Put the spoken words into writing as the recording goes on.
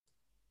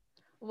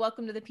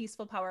Welcome to the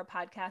Peaceful Power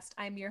Podcast.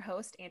 I'm your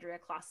host, Andrea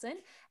Clausen,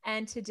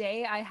 and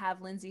today I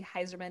have Lindsay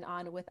Heiserman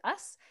on with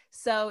us.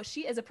 So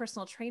she is a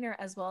personal trainer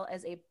as well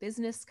as a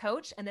business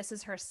coach, and this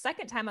is her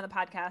second time on the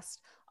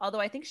podcast,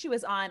 although I think she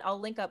was on, I'll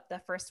link up the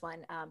first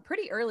one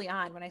pretty early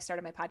on when I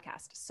started my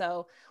podcast.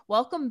 So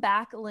welcome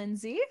back,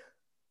 Lindsay.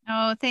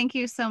 Oh, thank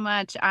you so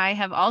much. I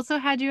have also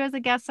had you as a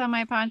guest on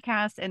my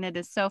podcast, and it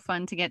is so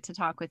fun to get to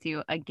talk with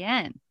you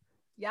again.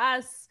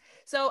 Yes.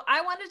 So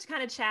I wanted to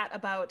kind of chat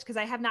about, because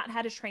I have not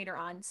had a trainer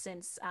on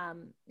since,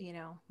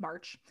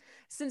 March,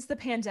 since the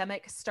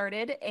pandemic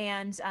started.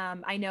 And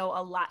I know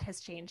a lot has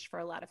changed for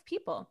a lot of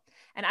people.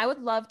 And I would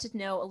love to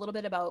know a little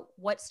bit about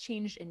what's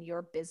changed in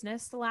your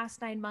business the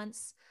last 9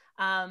 months.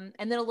 And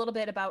then a little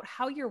bit about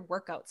how your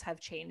workouts have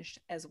changed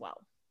as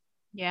well.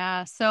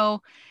 Yeah.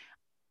 So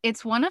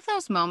it's one of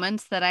those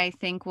moments that I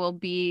think will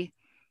be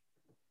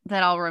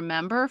that I'll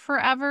remember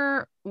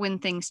forever when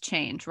things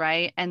change,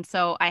 right? And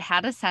so I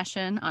had a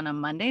session on a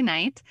Monday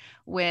night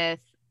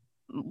with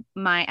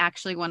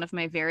actually one of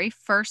my very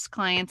first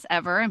clients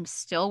ever. I'm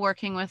still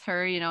working with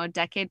her, a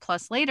decade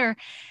plus later.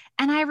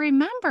 And I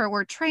remember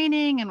we're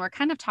training and we're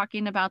kind of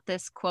talking about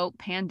this quote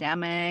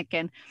pandemic,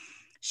 and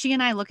she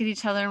and I look at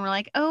each other and we're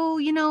like, oh,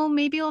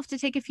 maybe you'll have to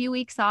take a few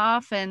weeks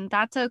off and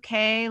that's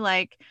okay.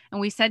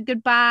 And we said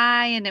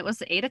goodbye and it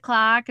was 8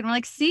 o'clock and we're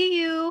like, see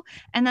you.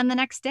 And then the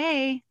next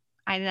day,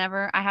 I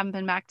haven't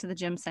been back to the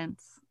gym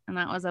since. And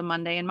that was a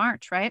Monday in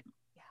March, right?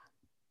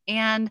 Yeah.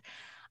 And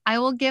I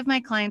will give my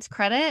clients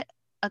credit.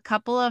 A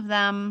couple of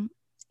them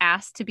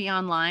asked to be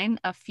online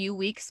a few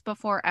weeks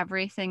before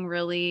everything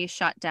really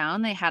shut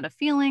down. They had a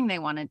feeling they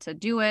wanted to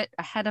do it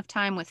ahead of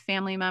time with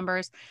family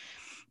members.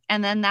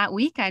 And then that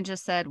week I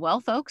just said, well,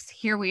 folks,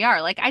 here we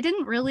are. Like, I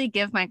didn't really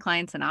give my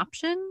clients an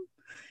option,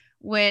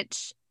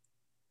 which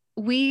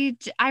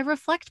I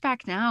reflect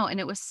back now and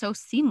it was so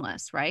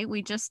seamless, right?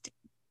 We just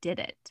did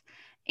it.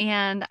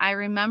 And I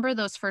remember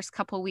those first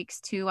couple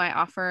weeks too, I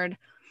offered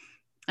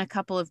a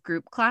couple of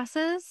group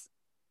classes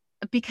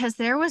because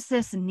there was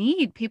this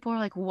need. People were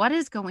like, what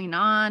is going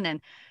on? And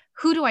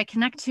who do I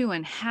connect to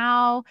and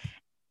how?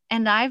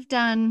 And I've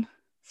done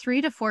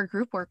 3 to 4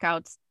 group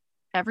workouts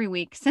every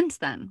week since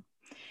then.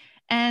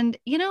 And,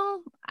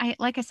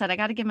 like I said, I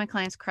got to give my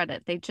clients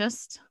credit. They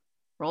just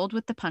rolled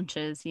with the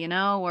punches,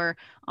 we're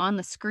on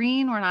the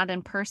screen, we're not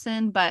in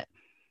person, but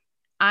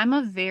I'm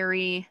a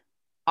very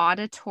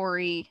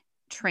auditory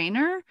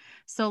trainer.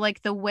 So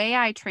like the way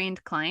I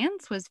trained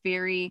clients was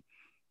very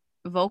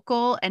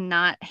vocal and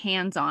not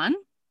hands-on.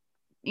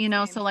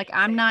 Same, So like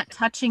I'm same. not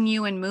touching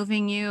you and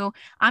moving you.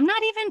 I'm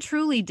not even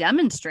truly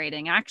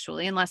demonstrating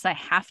actually, unless I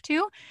have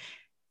to.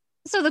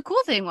 So the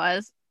cool thing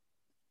was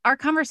our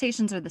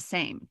conversations are the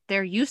same.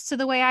 They're used to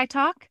the way I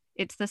talk.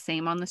 It's the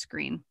same on the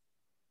screen.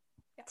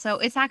 So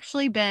Yes. it's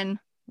actually been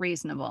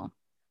reasonable.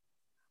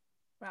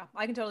 Wow,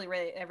 I can totally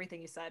relate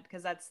everything you said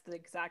because that's the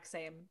exact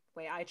same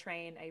way I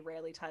train. I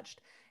rarely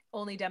touched,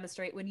 only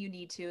demonstrate when you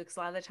need to. Because a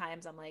lot of the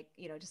times I'm like,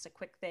 just a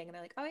quick thing, and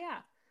they're like, "Oh yeah,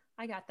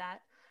 I got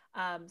that."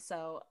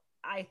 So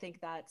I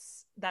think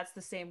that's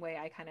the same way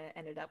I kind of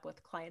ended up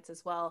with clients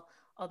as well.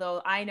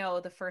 Although I know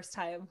the first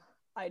time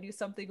I knew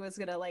something was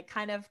gonna like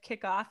kind of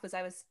kick off was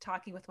I was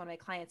talking with one of my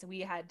clients, and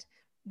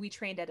we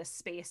trained at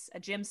a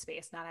gym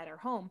space, not at our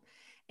home,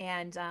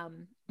 and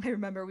I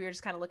remember we were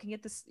just kind of looking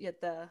at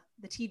the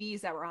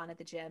TVs that were on at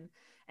the gym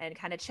and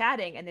kind of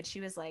chatting. And then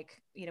she was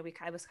like,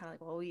 I was kind of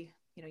like, well, you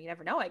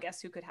never know, I guess,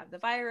 who could have the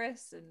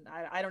virus, and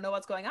I don't know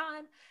what's going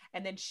on.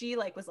 And then she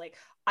like was like,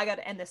 I got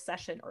to end this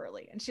session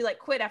early, and she like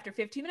quit after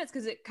 15 minutes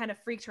because it kind of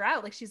freaked her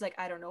out. Like she's like,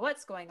 I don't know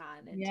what's going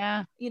on, and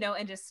Yeah.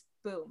 and just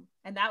boom.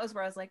 And that was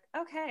where I was like,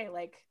 okay,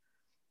 like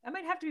I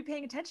might have to be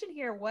paying attention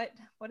here. What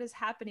is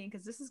happening?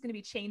 Because this is going to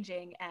be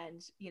changing,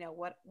 and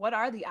what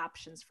are the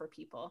options for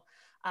people?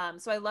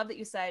 So I love that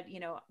you said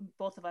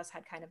both of us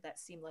had kind of that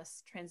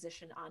seamless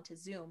transition onto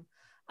Zoom.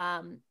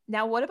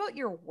 Now, what about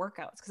your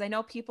workouts? Because I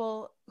know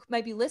people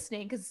might be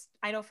listening. Because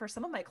I know for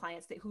some of my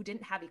clients who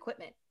didn't have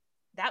equipment,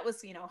 that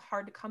was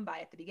hard to come by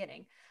at the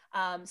beginning.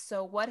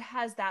 So what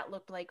has that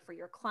looked like for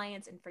your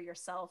clients and for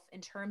yourself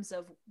in terms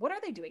of what are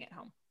they doing at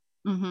home?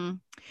 Mm-hmm.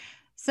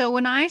 So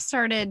when I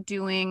started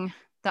doing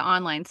the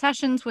online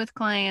sessions with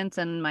clients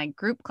and my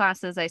group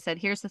classes, I said,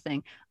 here's the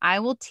thing. I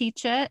will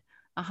teach it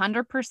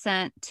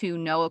 100% to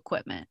no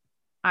equipment.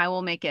 I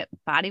will make it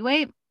body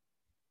weight.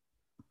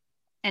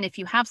 And if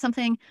you have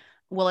something,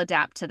 we'll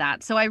adapt to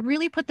that. So I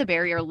really put the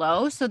barrier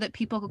low so that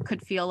people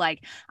could feel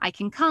like I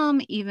can come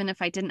even if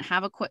I didn't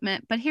have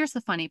equipment. But here's the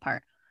funny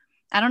part.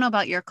 I don't know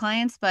about your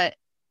clients, but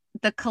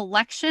the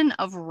collection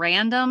of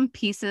random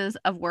pieces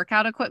of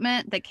workout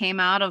equipment that came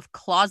out of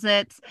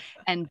closets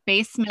and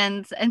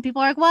basements, and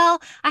people are like,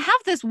 well, I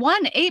have this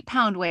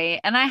 8-pound weight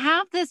and I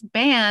have this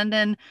band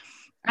and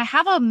I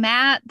have a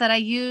mat that I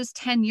used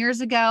 10 years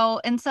ago.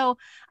 And so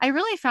I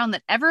really found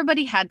that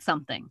everybody had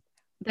something.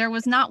 There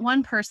was not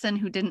one person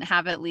who didn't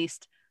have at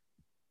least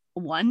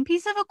one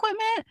piece of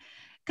equipment,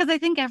 because I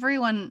think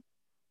everyone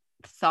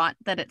thought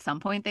that at some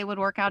point they would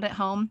work out at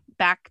home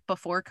back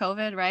before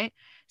COVID, right?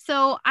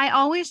 So I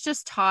always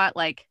just taught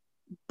like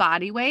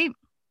body weight.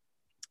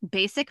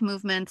 basic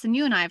movements. And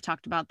you and I have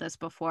talked about this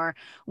before.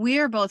 We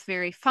are both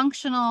very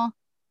functional,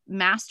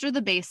 master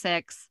the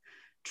basics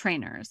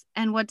trainers.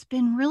 And what's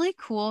been really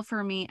cool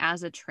for me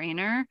as a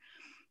trainer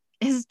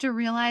is to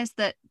realize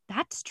that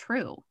that's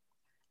true.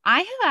 I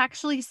have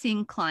actually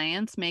seen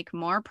clients make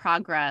more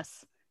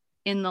progress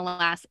in the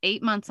last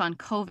 8 months on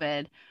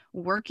COVID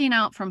working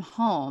out from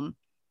home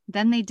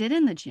than they did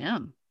in the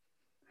gym.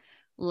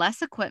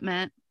 Less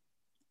equipment,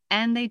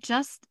 and they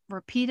just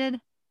repeated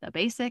the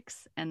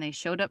basics and they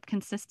showed up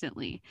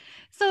consistently.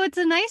 So it's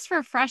a nice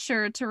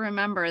refresher to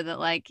remember that,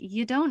 like,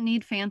 you don't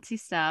need fancy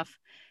stuff.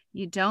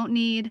 You don't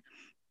need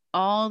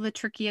all the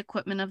tricky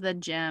equipment of the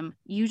gym.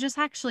 You just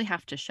actually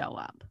have to show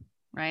up,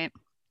 right?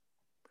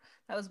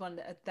 That was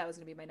that was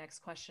going to be my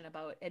next question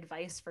about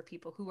advice for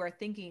people who are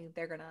thinking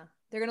they're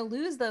gonna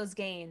lose those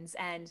gains,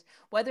 and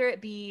whether it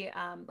be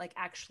like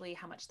actually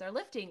how much they're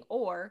lifting,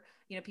 or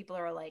people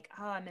are like,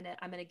 oh, I'm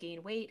gonna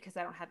gain weight because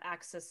I don't have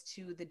access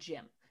to the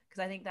gym,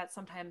 because I think that's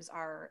sometimes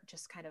our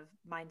just kind of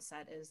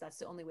mindset, is that's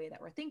the only way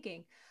that we're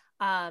thinking.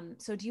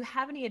 So do you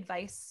have any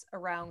advice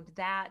around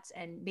that,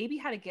 and maybe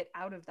how to get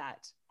out of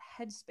that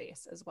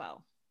headspace as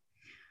well?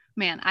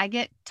 Man, I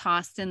get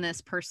tossed in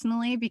this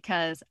personally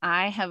because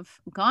I have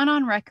gone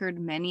on record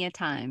many a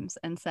times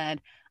and said,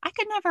 I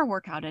could never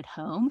work out at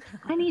home.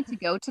 I need to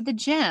go to the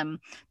gym.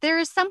 There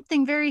is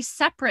something very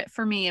separate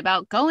for me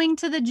about going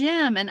to the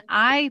gym. And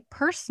I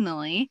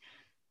personally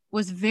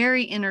was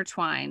very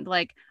intertwined.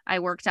 Like, I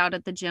worked out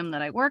at the gym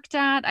that I worked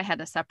at. I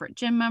had a separate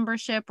gym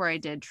membership where I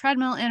did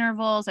treadmill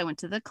intervals. I went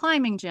to the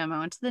climbing gym. I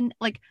went to the,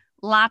 like,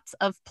 lots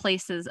of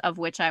places of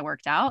which I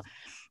worked out.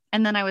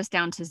 And then I was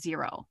down to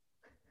zero.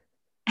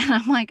 And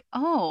I'm like,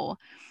 oh,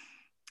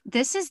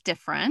 this is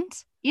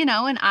different,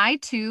 and I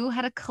too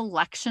had a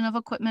collection of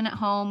equipment at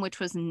home, which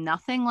was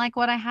nothing like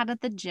what I had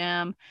at the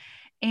gym.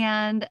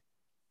 And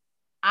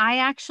I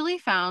actually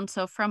found,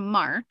 so from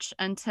March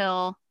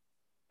until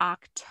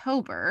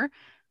October,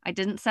 I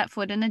didn't set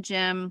foot in a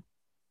gym,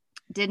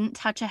 didn't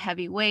touch a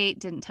heavy weight,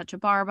 didn't touch a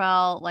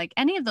barbell, like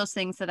any of those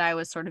things that I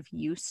was sort of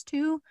used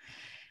to.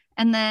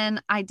 And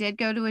then I did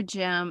go to a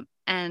gym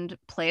and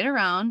played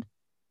around,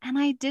 and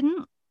I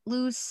didn't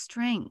lose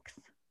strength.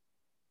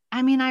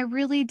 I mean, I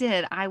really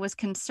did. I was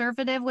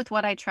conservative with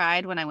what I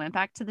tried when I went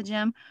back to the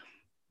gym,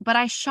 but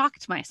I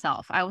shocked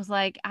myself. I was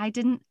like, I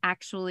didn't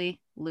actually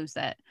lose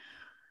it.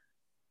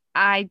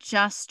 I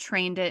just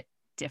trained it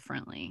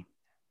differently.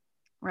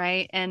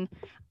 Right. And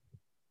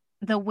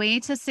the way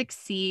to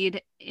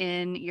succeed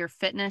in your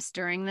fitness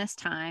during this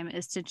time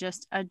is to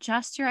just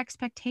adjust your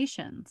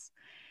expectations.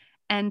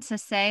 And to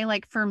say,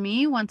 like, for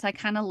me, once I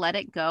kind of let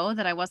it go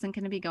that I wasn't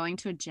going to be going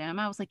to a gym,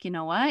 I was like, you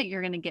know what?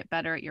 You're going to get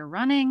better at your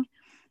running.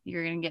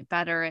 You're going to get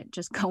better at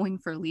just going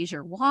for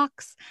leisure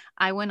walks.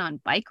 I went on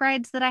bike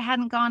rides that I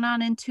hadn't gone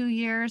on in 2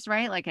 years,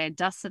 right? Like, I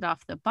dusted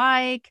off the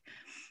bike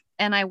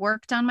and I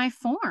worked on my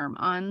form,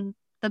 on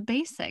the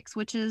basics,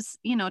 which is,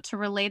 to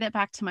relate it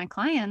back to my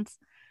clients,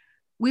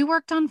 we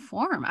worked on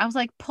form. I was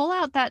like, pull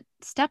out that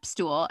step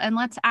stool and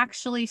let's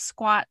actually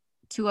squat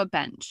to a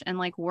bench and,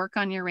 like, work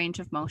on your range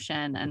of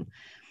motion. And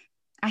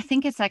I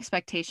think it's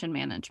expectation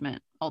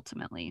management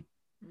ultimately.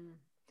 Mm.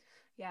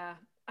 Yeah.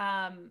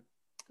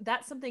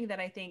 That's something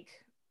that I think,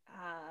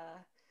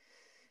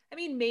 I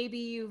mean, maybe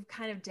you've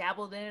kind of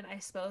dabbled in it, I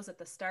suppose, at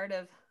the start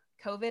of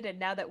COVID. And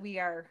now that we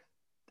are,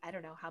 I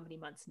don't know how many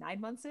months, 9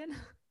 months in,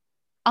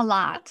 A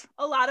lot.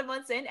 a lot of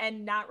months in,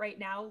 and not right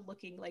now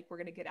looking like we're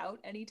going to get out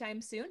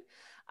anytime soon.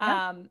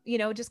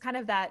 Yeah. Just kind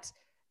of that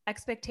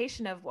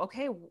expectation of,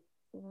 okay,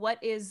 what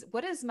is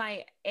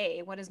my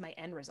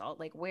end result?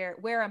 Like,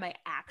 where am I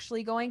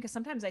actually going? Because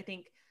sometimes I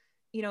think,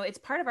 it's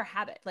part of our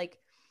habit. Like,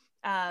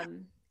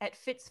 at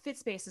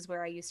FitSpace is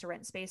where I used to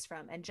rent space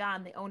from. And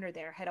John, the owner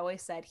there, had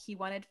always said he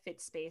wanted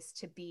FitSpace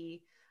to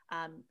be,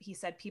 he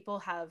said people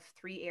have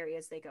 3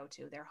 areas they go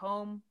to: their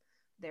home,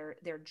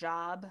 their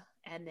job,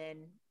 and then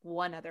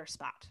one other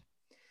spot.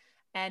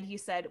 And he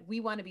said,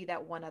 we want to be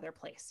that one other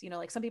place.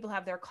 Like some people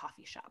have their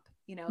coffee shop,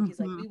 he's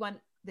like, we want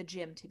the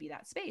gym to be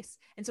that space.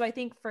 And so I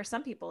think for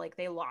some people, like,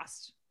 they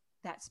lost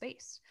that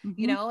space,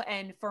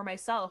 and for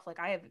myself, like,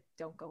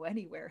 don't go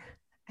anywhere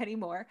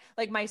anymore.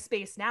 Like, my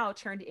space now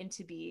turned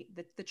into be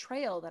the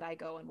trail that I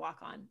go and walk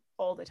on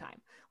all the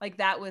time. Like,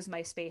 that was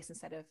my space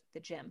instead of the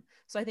gym.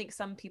 So I think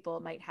some people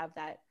might have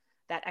that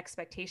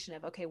expectation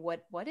of, okay,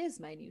 what is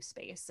my new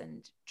space,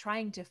 and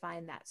trying to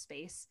find that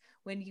space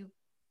when you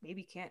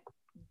maybe can't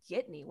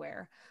get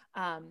anywhere.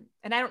 And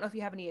I don't know if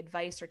you have any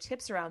advice or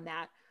tips around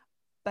that,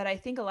 but I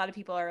think a lot of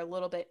people are a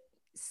little bit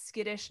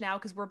skittish now,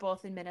 because we're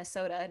both in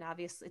Minnesota and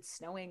obviously it's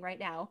snowing right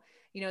now,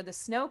 the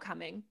snow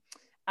coming.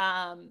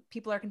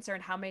 People are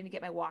concerned, how am I going to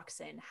get my walks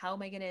in? How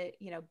am I going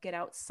to, get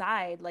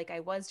outside like I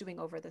was doing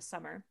over the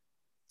summer?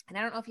 And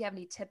I don't know if you have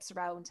any tips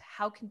around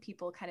how can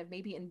people kind of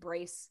maybe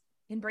embrace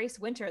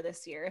winter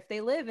this year if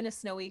they live in a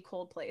snowy,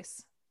 cold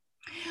place.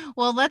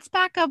 Well, let's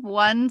back up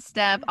one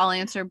step. I'll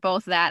answer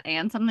both that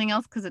and something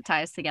else because it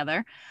ties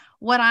together.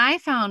 What I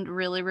found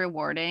really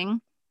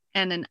rewarding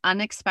and an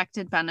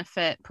unexpected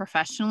benefit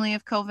professionally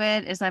of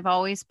COVID is I've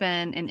always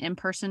been an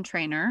in-person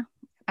trainer.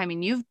 I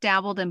mean, you've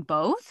dabbled in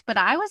both, but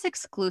I was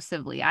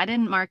exclusively, I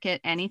didn't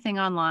market anything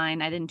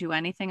online. I didn't do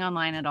anything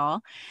online at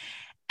all.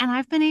 And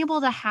I've been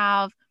able to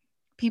have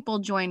people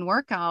join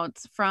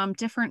workouts from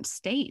different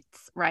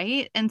states,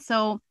 right? And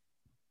so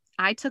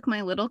I took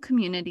my little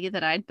community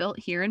that I'd built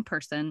here in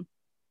person,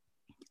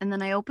 and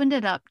then I opened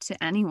it up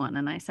to anyone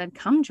and I said,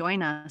 come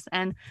join us.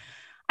 And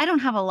I don't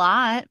have a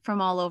lot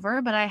from all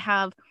over, but I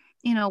have,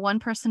 one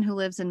person who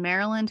lives in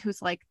Maryland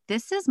who's like,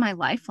 this is my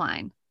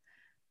lifeline.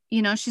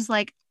 She's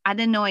like, I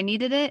didn't know I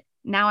needed it.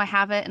 Now I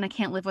have it and I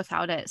can't live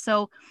without it.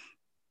 So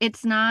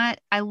it's not,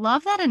 I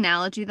love that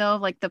analogy though,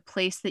 of like the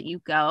place that you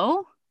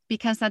go,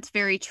 because that's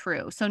very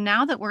true. So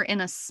now that we're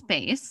in a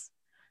space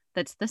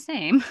that's the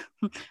same,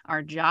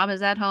 our job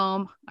is at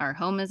home, our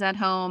home is at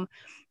home,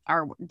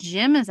 our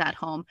gym is at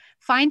home,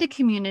 find a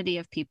community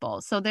of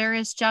people. So there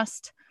is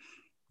just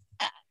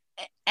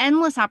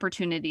endless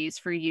opportunities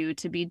for you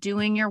to be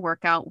doing your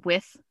workout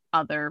with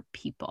other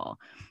people.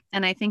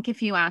 And I think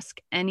if you ask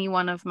any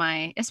one of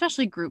my,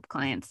 especially group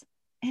clients,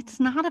 it's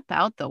not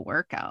about the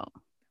workout.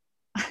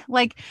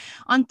 Like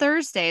on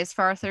Thursdays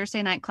for our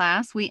Thursday night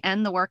class, we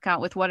end the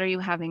workout with, what are you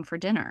having for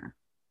dinner?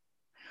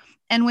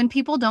 And when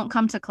people don't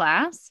come to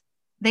class,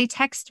 they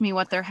text me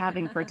what they're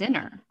having for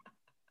dinner.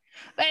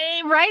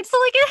 Right? So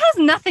like it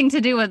has nothing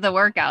to do with the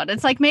workout.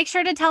 It's like, make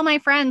sure to tell my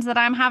friends that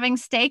I'm having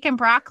steak and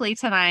broccoli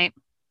tonight.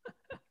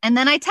 And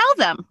then I tell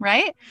them,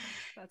 right?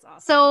 That's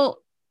awesome. So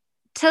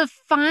to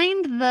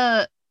find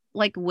the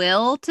like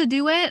will to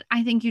do it,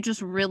 I think you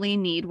just really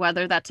need,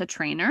 whether that's a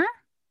trainer,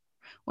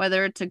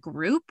 whether it's a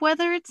group,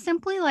 whether it's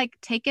simply like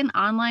take an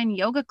online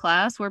yoga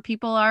class where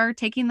people are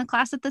taking the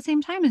class at the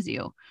same time as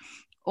you,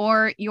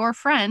 or your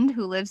friend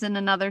who lives in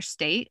another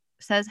state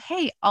says,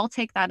 hey, I'll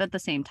take that at the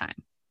same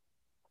time.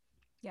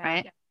 Yeah.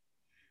 Right? Yeah.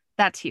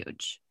 That's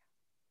huge.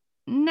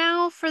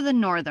 Now for the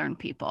northern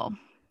people,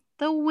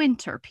 the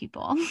winter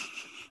people.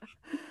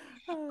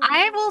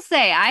 I will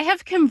say I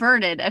have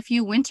converted a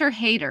few winter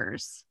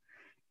haters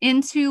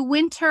into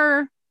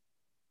winter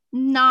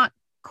not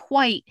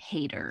quite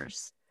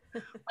haters.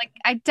 Like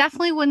I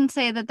definitely wouldn't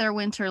say that they're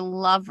winter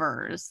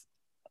lovers,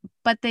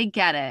 but they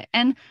get it.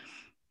 And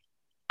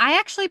I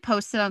actually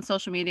posted on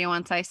social media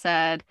once, I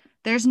said,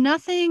 there's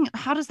nothing,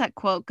 how does that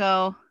quote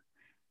go?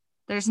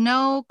 There's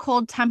no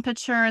cold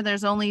temperature,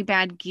 there's only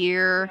bad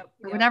gear,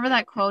 or whatever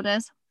that quote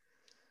is.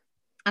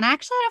 And I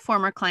actually had a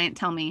former client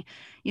tell me,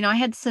 I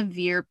had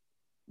severe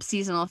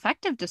seasonal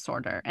affective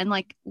disorder, and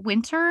like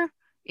winter,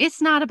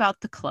 it's not about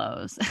the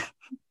clothes.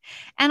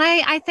 And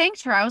I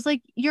thanked her. I was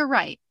like, you're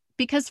right.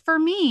 Because for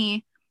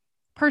me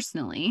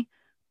personally,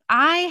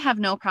 I have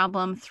no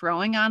problem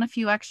throwing on a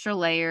few extra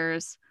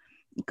layers,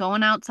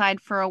 going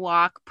outside for a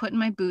walk, putting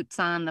my boots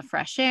on, the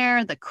fresh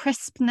air, the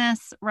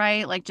crispness,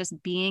 right? Like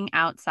just being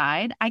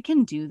outside. I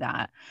can do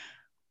that.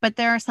 But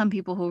there are some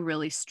people who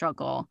really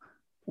struggle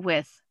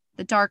with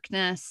the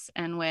darkness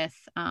and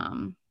with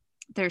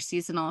their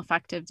seasonal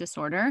affective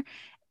disorder.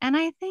 And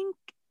I think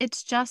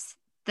it's just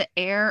the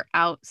air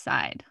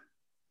outside.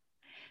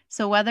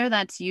 So whether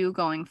that's you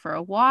going for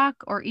a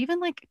walk or even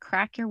like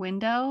crack your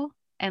window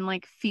and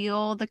like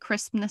feel the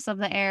crispness of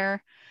the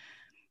air.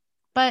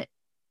 But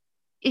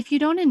if you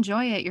don't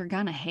enjoy it, you're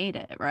gonna hate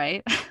it,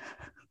 right?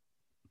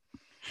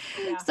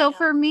 Yeah. So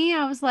for me,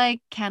 I was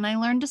like, can I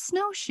learn to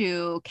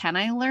snowshoe? Can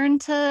I learn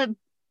to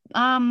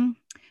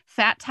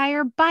fat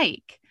tire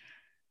bike?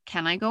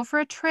 Can I go for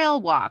a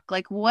trail walk?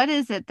 Like, what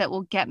is it that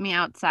will get me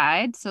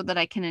outside so that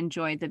I can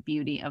enjoy the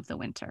beauty of the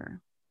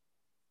winter?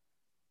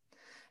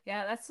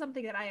 Yeah, that's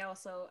something that I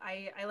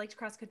like to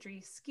cross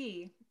country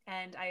ski,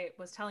 and I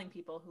was telling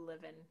people who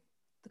live in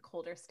the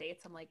colder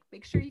states, I'm like,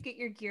 make sure you get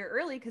your gear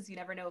early because you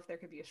never know if there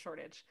could be a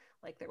shortage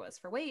like there was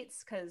for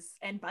weights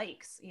and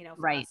bikes,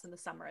 for Right. us in the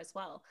summer as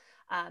well.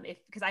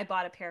 If because I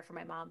bought a pair for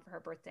my mom for her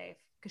birthday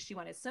because she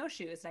wanted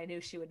snowshoes and I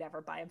knew she would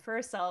never buy them for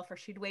herself or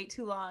she'd wait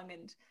too long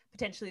and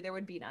potentially there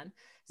would be none.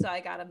 So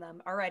I got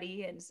them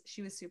already and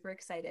she was super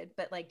excited.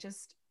 But like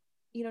just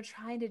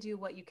trying to do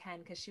what you can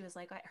because she was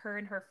like her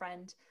and her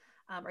friend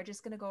are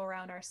just going to go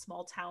around our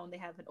small town. They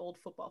have an old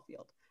football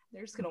field.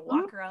 They're just going to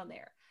walk around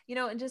there,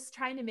 and just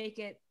trying to make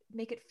it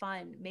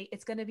fun.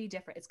 It's going to be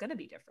different. It's going to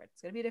be different.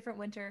 It's going to be a different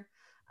winter.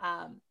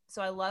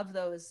 So I love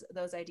those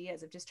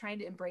ideas of just trying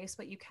to embrace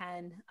what you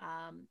can,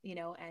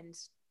 and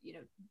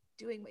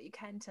doing what you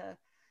can to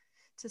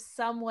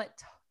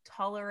somewhat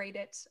tolerate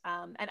it.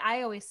 And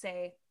I always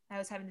say, I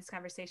was having this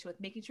conversation with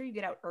making sure you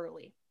get out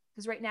early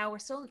because right now we're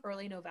still in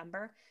early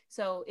November.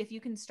 So if you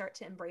can start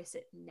to embrace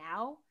it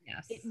now,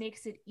 Yes. it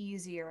makes it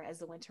easier as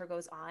the winter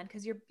goes on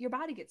because your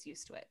body gets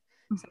used to it.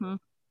 So Mm-hmm.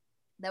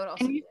 that would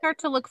also And you start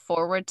to look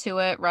forward to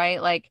it,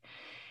 right? Like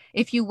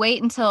if you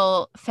wait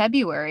until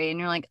February and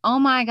you're like, oh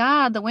my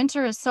God, the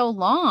winter is so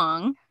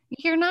long,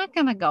 you're not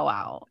going to go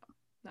out.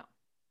 No.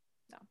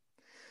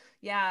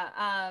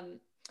 Yeah.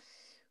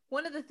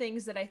 One of the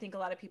things that I think a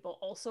lot of people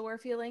also are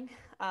feeling,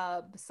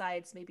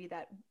 besides maybe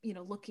that,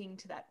 looking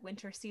to that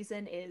winter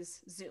season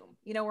is Zoom.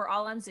 We're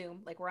all on Zoom,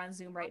 like we're on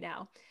Zoom right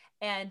now,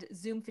 and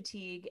Zoom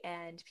fatigue,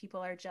 and people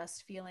are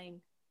just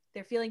feeling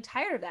they're feeling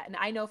tired of that. And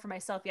I know for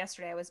myself,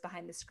 yesterday I was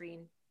behind the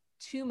screen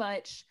too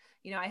much.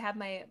 I have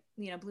my,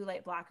 blue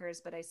light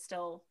blockers, but I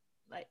still,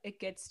 like, it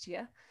gets to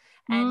you.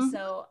 And Mm.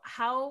 so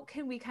how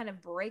can we kind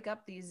of break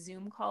up these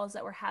Zoom calls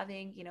that we're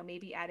having,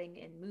 maybe adding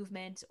in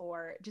movement,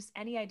 or just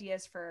any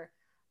ideas for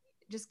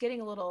just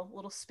getting a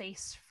little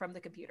space from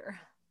the computer?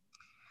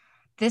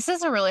 This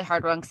is a really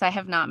hard one because I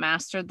have not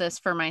mastered this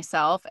for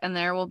myself. And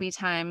there will be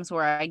times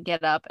where I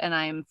get up and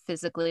I'm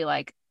physically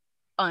like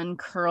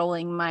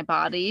uncurling my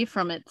body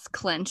from its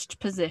clenched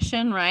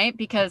position, right?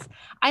 Because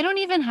I don't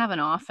even have an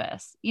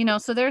office,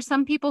 so there's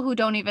some people who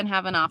don't even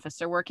have an office.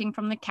 They're working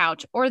from the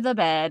couch or the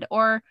bed,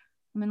 or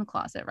I'm in the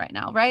closet right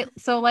now, right?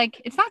 So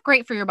like, it's not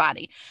great for your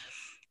body.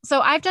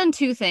 So I've done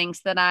two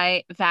things that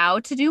I vow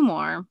to do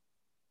more.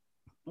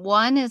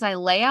 One is I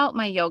lay out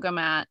my yoga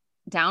mat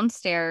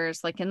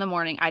downstairs, like in the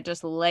morning, I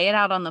just lay it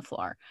out on the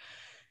floor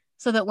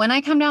so that when I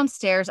come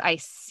downstairs, I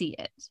see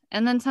it.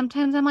 And then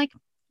sometimes I'm like,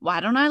 why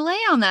don't I lay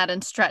on that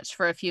and stretch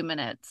for a few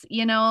minutes?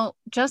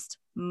 Just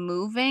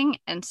moving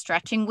and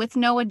stretching with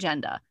no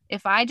agenda.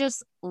 If I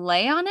just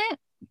lay on it,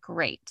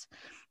 great.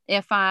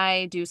 If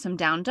I do some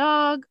down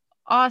dog,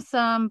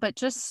 awesome. But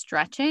just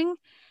stretching,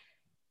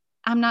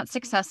 I'm not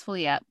successful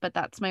yet, but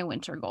that's my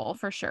winter goal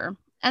for sure.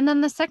 And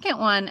then the second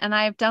one, and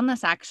I've done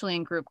this actually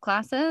in group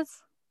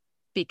classes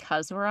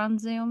because we're on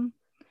Zoom,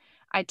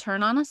 I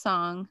turn on a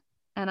song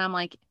and I'm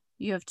like,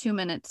 you have 2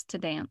 minutes to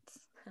dance.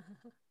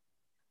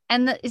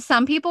 And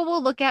some people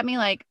will look at me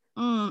like,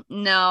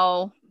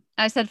 no.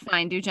 I said,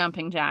 fine, do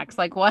jumping jacks,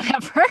 like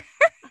whatever.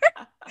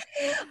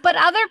 But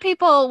other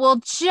people will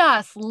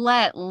just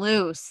let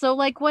loose. So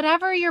like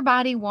whatever your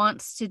body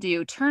wants to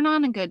do, turn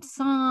on a good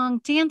song,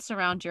 dance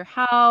around your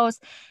house,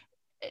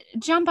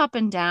 jump up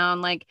and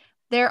down. Like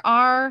there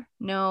are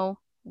no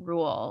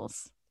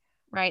rules,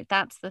 right?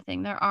 That's the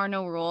thing. There are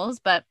no rules,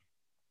 but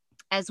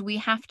as we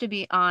have to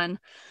be on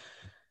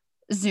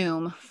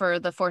Zoom for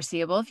the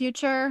foreseeable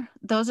future,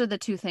 those are the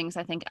two things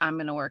I think I'm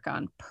going to work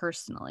on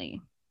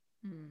personally.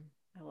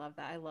 I love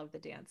that. I love the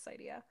dance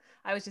idea.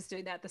 I was just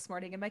doing that this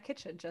morning in my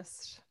kitchen,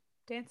 just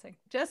dancing,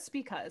 just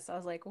because I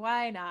was like,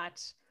 why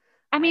not?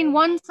 I mean,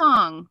 one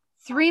song,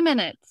 3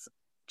 minutes,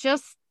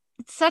 just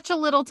such a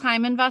little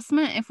time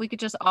investment. If we could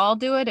just all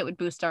do it, it would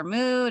boost our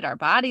mood, our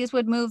bodies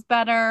would move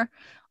better,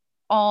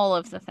 all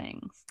of the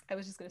things. I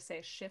was just going to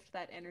say, shift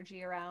that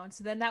energy around.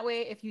 So then that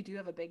way, if you do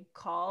have a big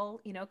call,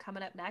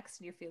 coming up next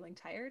and you're feeling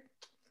tired,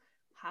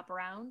 hop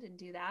around and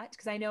do that.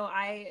 Cause I know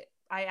I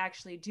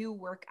actually do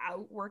work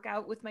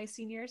out with my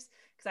seniors,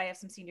 because I have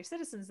some senior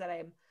citizens that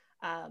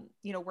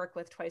I'm, work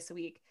with twice a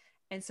week.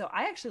 And so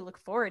I actually look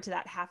forward to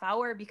that half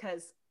hour,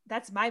 because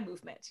that's my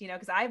movement,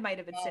 because I might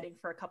have been sitting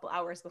for a couple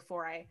hours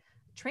before I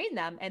train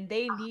them, and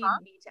they need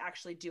me to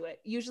actually do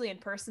it. Usually in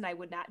person, I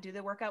would not do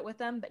the workout with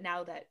them. But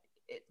now that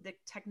the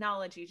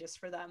technology just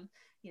for them,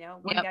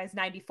 one guy's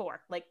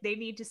 94, like they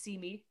need to see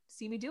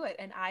me do it.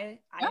 And I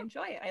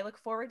enjoy it. I look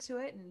forward to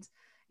it. And,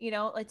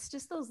 it's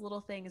just those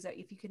little things that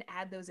if you can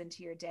add those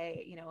into your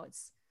day,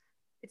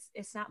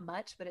 it's not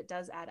much, but it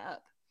does add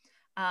up.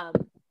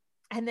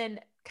 And then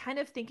kind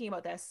of thinking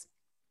about this,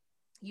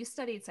 you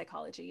studied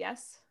psychology,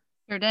 yes?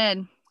 Sure did.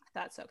 I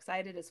thought so, because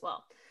I did as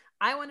well.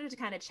 I wanted to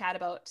kind of chat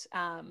about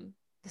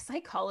the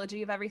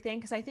psychology of everything,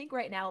 because I think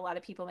right now a lot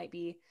of people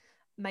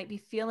might be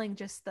feeling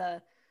just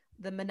the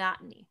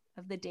monotony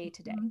of the day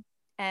to day.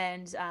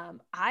 And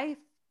I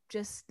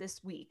just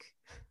this week,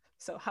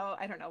 so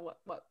I don't know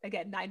what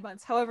again, 9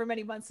 months, however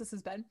many months this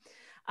has been,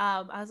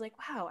 I was like,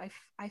 wow,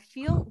 I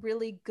feel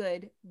really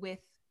good with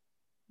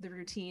the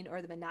routine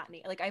or the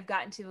monotony. Like I've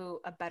gotten to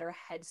a better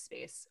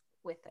headspace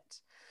with it.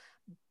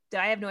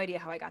 I have no idea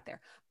how I got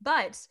there,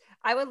 but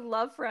I would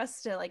love for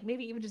us to like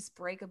maybe even just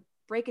break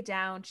it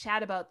down,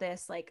 chat about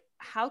this. Like,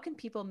 how can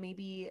people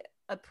maybe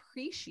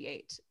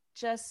appreciate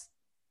just,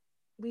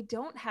 we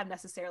don't have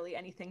necessarily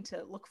anything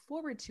to look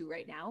forward to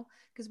right now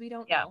because we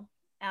don't know.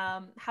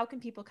 How can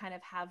people kind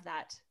of have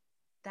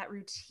that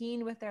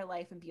routine with their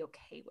life and be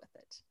okay with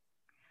it?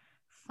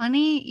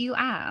 Funny you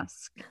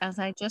ask, as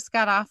I just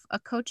got off a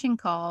coaching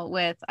call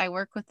I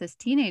work with this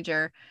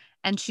teenager,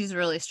 and she's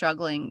really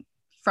struggling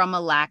from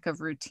a lack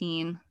of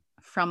routine,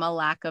 from a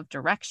lack of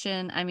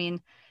direction. I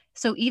mean,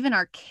 so even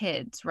our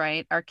kids,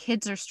 right? Our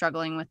kids are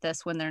struggling with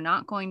this when they're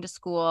not going to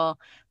school.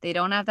 They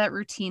don't have that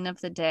routine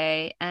of the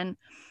day. And,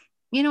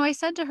 I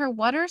said to her,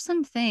 what are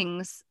some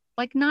things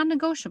like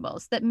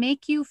non-negotiables that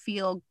make you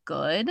feel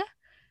good,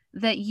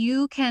 that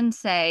you can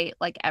say,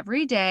 like,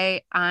 every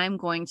day I'm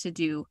going to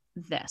do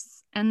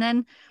this? And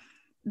then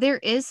there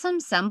is some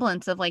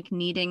semblance of like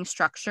needing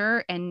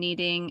structure and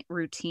needing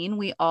routine.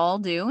 We all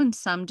do in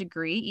some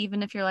degree,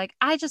 even if you're like,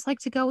 I just like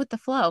to go with the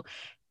flow.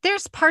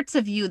 There's parts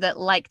of you that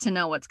like to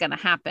know what's going to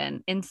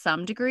happen in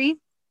some degree.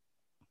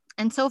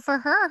 And so for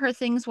her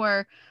things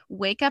were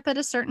wake up at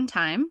a certain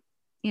time.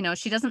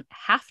 She doesn't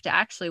have to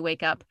actually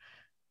wake up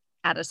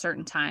at a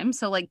certain time.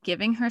 So like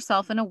giving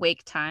herself an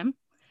awake time,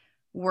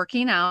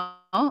 working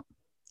out,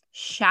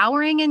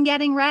 showering and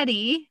getting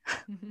ready.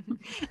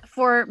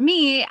 For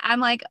me, I'm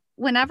like,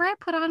 whenever I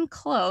put on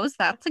clothes,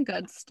 that's a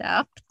good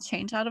step.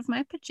 Change out of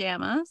my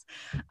pajamas.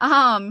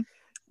 Um,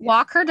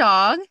 walk her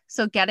dog,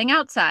 so getting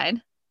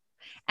outside,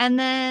 and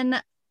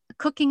then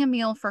cooking a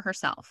meal for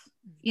herself.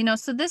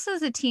 So this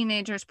is a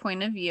teenager's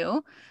point of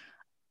view,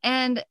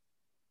 and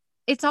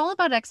it's all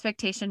about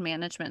expectation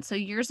management. So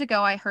years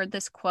ago, I heard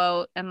this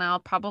quote, and I'll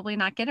probably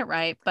not get it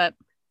right, but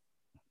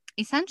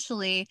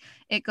essentially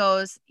it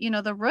goes,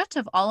 the root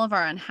of all of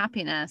our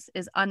unhappiness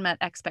is unmet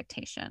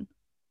expectation.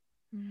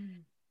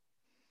 Mm.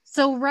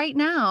 So right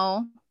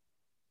now,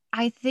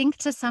 I think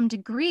to some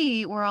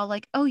degree, we're all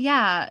like, oh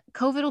yeah,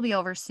 COVID will be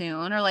over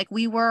soon. Or like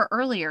we were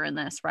earlier in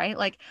this, right?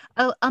 Like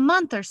a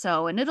month or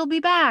so and it'll be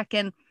back.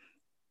 And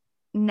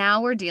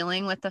now we're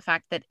dealing with the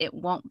fact that it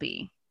won't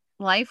be.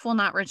 Life will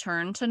not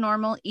return to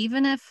normal,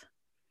 even if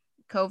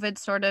COVID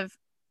sort of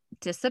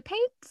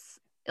dissipates.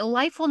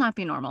 Life will not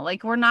be normal.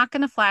 Like we're not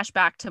going to flash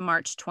back to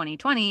March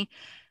 2020.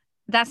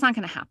 That's not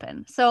going to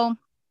happen. So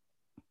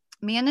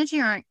managing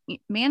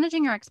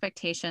your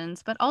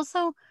expectations, but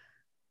also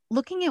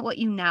looking at what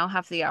you now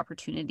have the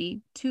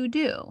opportunity to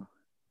do,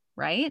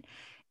 right?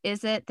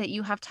 Is it that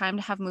you have time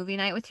to have movie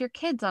night with your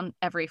kids on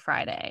every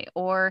Friday,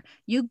 or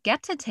you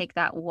get to take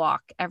that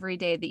walk every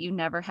day that you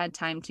never had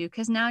time to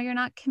because now you're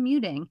not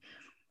commuting?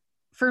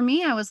 For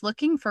me, I was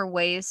looking for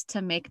ways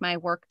to make my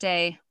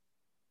workday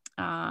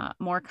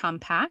more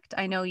compact.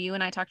 I know you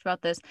and I talked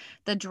about this.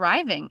 The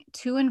driving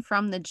to and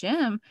from the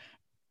gym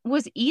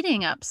was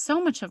eating up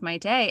so much of my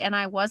day, and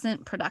I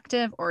wasn't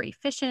productive or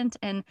efficient,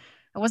 and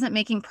I wasn't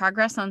making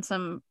progress on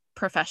some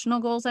professional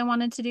goals I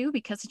wanted to do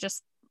because I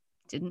just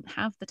didn't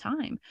have the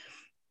time.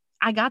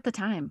 I got the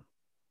time.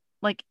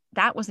 Like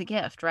that was a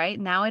gift, right?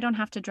 Now I don't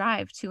have to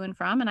drive to and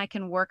from, and I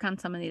can work on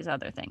some of these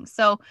other things.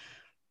 So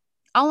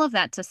all of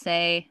that to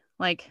say,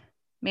 like,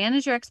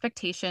 manage your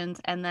expectations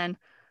and then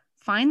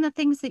find the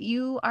things that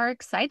you are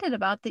excited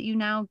about that you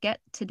now get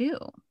to do.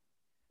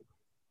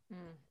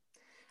 Mm.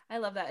 I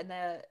love that. And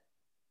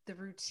the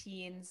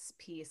routines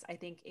piece, I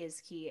think,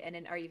 is key. And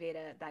in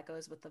Ayurveda, that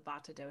goes with the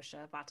Vata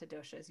dosha. Vata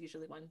dosha is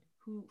usually one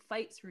who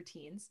fights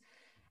routines.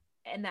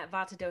 And that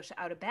Vata dosha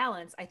out of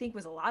balance, I think,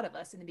 was a lot of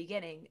us in the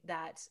beginning,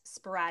 that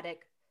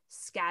sporadic,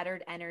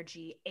 scattered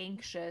energy,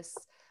 anxious,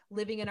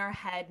 living in our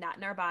head, not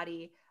in our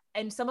body.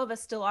 And some of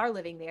us still are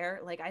living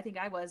there. Like I think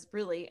I was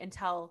really,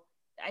 until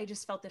I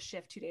just felt the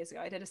shift 2 days ago.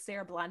 I did a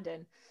Sarah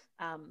Blondin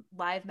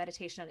live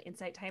meditation on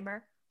Insight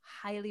Timer.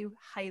 Highly,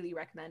 highly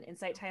recommend.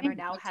 Insight Timer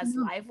now has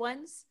live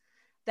ones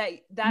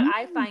that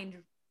I find,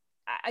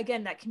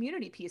 again, that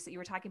community piece that you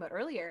were talking about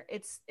earlier.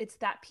 It's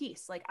that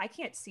piece. Like I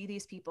can't see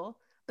these people,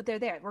 but they're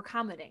there. We're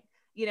commenting,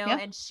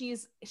 and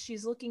she's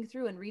looking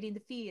through and reading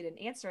the feed and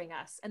answering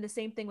us. And the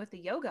same thing with the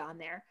yoga on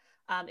there.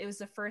 It was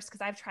the first,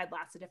 because I've tried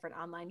lots of different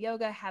online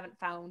yoga, haven't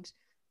found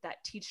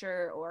that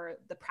teacher or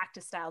the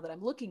practice style that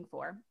I'm looking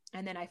for.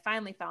 And then I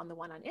finally found the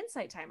one on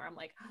Insight Timer. I'm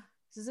like, oh,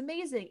 this is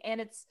amazing.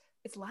 And it's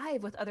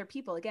live with other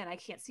people. Again, I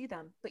can't see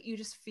them, but you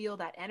just feel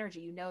that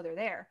energy, they're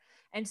there.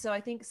 And so I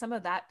think some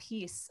of that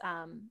piece,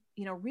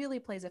 really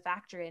plays a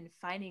factor in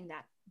finding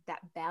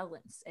that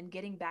balance and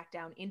getting back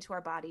down into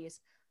our bodies,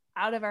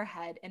 out of our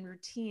head, and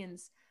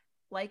routines,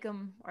 like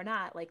them or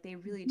not, like they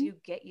really do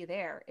get you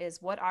there.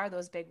 Is what are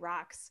those big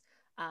rocks?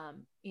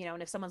 And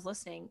if someone's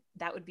listening,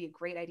 that would be a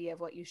great idea of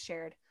what you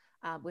shared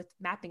with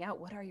mapping out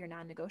what are your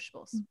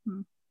non-negotiables.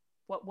 Mm-hmm.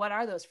 What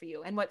are those for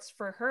you, and what's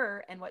for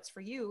her, and what's for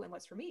you, and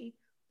what's for me.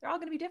 They're all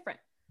going to be different.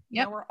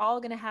 Yep. We're all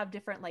going to have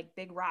different, like,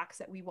 big rocks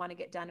that we want to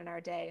get done in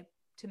our day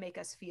to make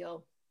us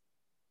feel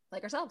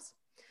like ourselves.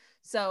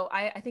 So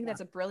I think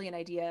that's a brilliant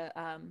idea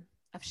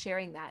of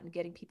sharing that and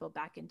getting people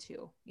back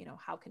into,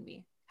 how can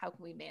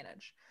we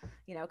manage,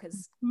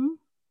 because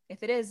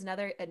if it is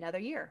another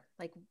year,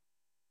 like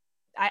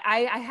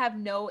I have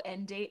no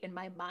end date in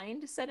my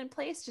mind set in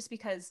place, just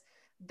because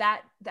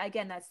that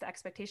again, that's the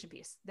expectation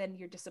piece. Then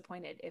you're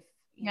disappointed if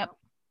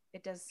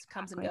it just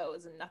comes and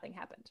goes and nothing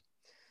happened.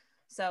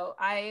 So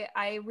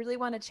I really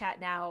want to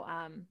chat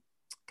now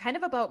kind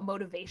of about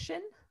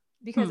motivation,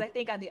 because I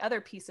think on the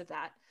other piece of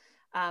that,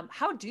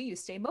 how do you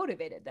stay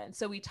motivated then?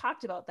 So we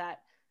talked about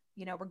that,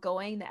 we're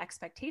going the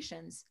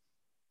expectations.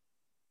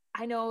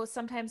 I know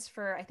sometimes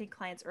for, I think,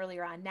 clients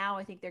earlier on, now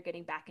I think they're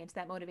getting back into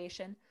that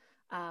motivation.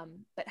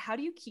 But how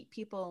do you keep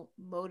people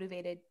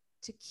motivated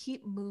to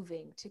keep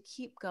moving, to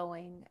keep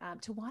going,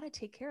 to want to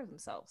take care of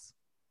themselves?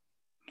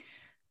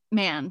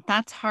 Man,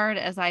 that's hard,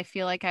 as I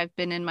feel like I've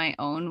been in my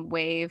own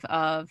wave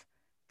of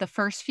the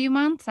first few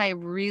months. I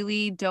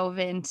really dove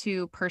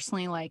into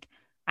personally, like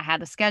I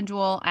had a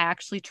schedule. I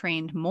actually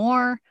trained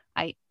more.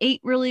 I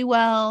ate really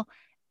well.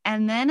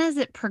 And then as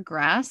it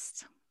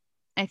progressed,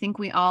 I think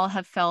we all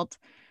have felt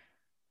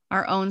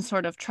our own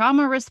sort of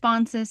trauma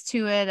responses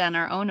to it and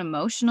our own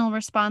emotional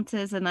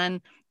responses. And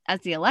then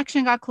as the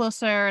election got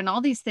closer and all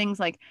these things,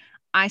 like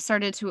I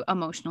started to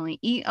emotionally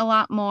eat a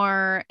lot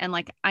more. And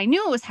like I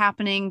knew it was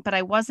happening, but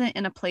I wasn't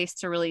in a place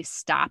to really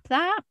stop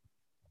that.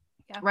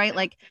 Yeah. Right.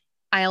 Like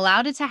I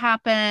allowed it to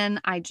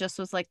happen. I just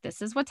was like,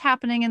 this is what's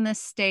happening in this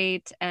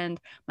state. And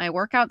my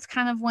workouts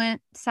kind of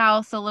went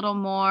south a little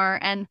more.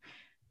 And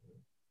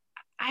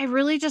I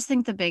really just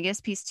think the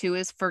biggest piece too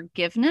is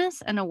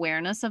forgiveness and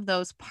awareness of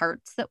those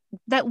parts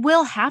that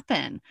will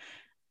happen.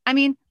 I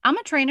mean, I'm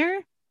a trainer.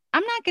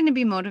 I'm not going to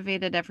be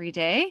motivated every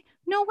day.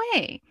 No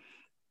way.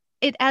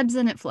 It ebbs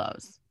and it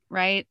flows,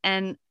 right?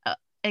 And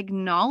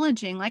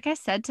acknowledging, like I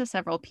said to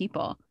several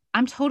people,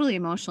 I'm totally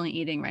emotionally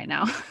eating right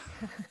now.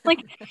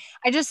 Like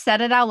I just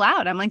said it out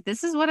loud. I'm like,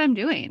 this is what I'm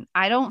doing.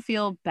 I don't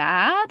feel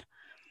bad.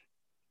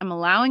 I'm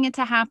allowing it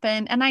to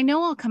happen. And I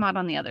know I'll come out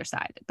on the other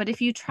side. But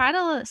if you try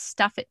to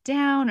stuff it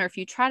down, or if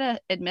you try to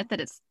admit that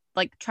it's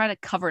like, try to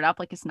cover it up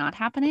like it's not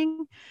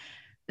happening,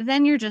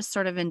 then you're just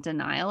sort of in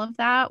denial of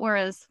that.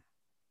 Whereas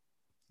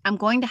I'm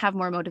going to have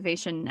more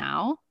motivation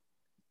now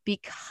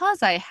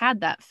because I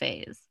had that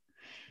phase,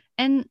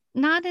 and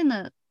not in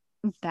a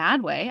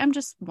bad way. I'm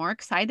just more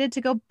excited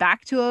to go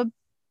back to a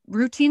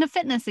routine of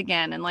fitness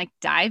again and like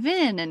dive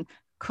in and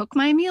cook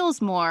my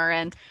meals more.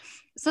 And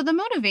so the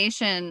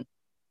motivation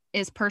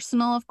is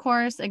personal, of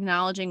course,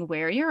 acknowledging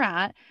where you're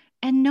at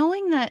and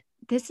knowing that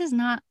this is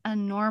not a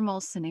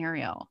normal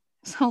scenario.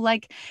 So,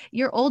 like,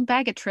 your old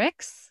bag of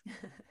tricks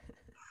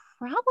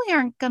probably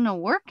aren't going to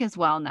work as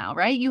well now,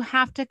 right? You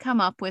have to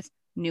come up with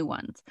new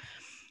ones.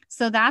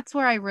 So that's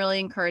where I really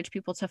encourage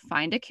people to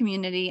find a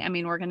community. I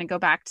mean, we're going to go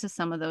back to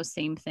some of those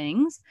same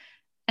things.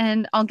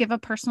 And I'll give a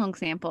personal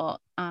example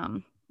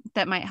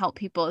that might help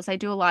people is I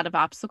do a lot of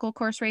obstacle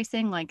course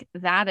racing. Like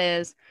that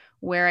is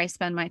where I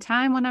spend my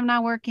time when I'm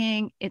not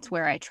working. It's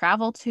where I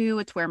travel to.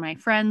 It's where my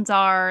friends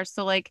are.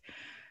 So like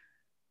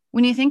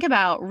when you think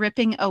about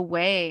ripping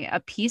away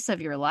a piece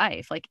of your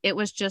life, like it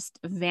was just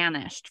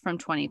vanished from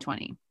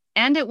 2020.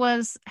 And it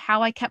was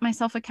how I kept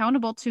myself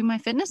accountable to my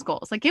fitness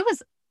goals. Like it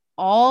was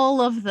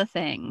all of the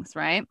things,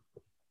 right?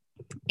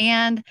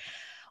 And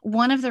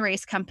one of the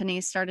race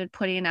companies started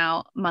putting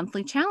out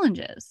monthly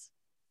challenges.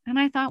 And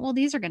I thought, well,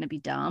 these are going to be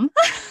dumb,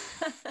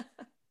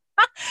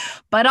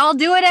 but I'll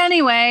do it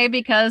anyway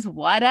because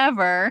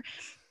whatever.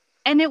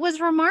 And it was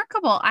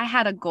remarkable. I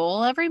had a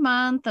goal every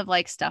month of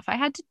like stuff I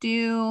had to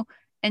do.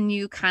 And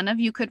you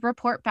could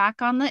report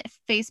back on the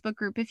Facebook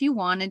group if you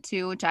wanted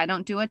to, which I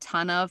don't do a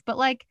ton of, but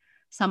like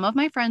some of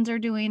my friends are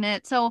doing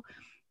it. So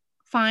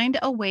find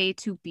a way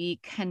to be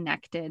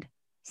connected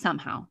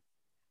somehow.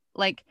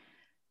 Like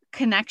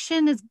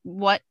connection is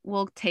what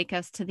will take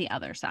us to the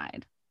other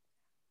side.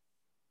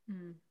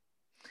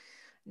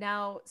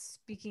 Now,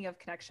 speaking of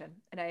connection,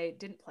 and I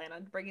didn't plan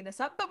on bringing this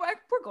up, but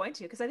we're going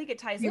to, because I think it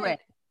ties in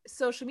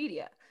social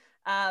media.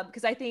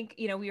 Because I think,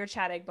 we were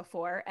chatting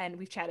before and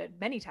we've chatted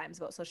many times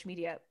about social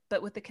media,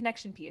 but with the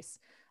connection piece,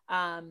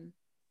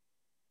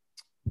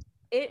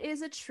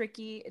 it's a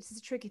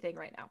tricky thing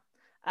right now.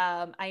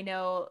 I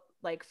know,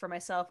 like for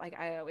myself, like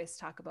I always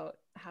talk about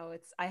how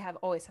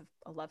always have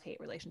a love-hate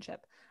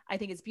relationship. I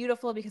think it's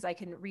beautiful because I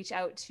can reach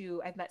out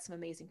to, I've met some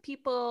amazing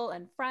people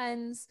and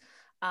friends,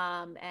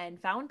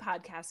 and found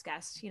podcast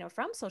guests,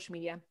 from social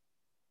media.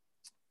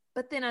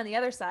 But then on the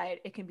other side,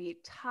 it can be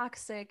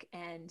toxic,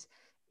 and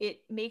I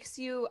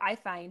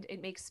find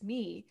it makes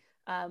me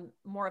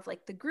more of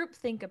like the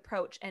groupthink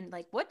approach, and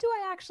like, what do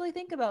I actually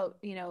think about,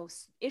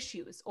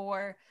 issues,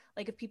 or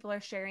like if people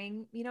are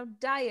sharing,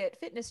 diet,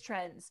 fitness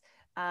trends,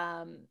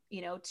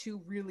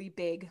 to really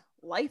big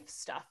life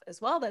stuff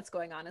as well that's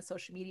going on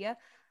social media.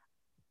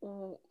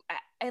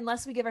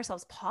 Unless we give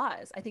ourselves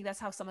pause, I think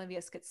that's how some of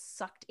us get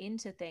sucked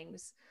into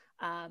things.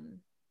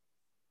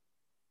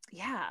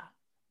 Yeah.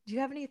 Do you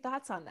have any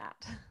thoughts on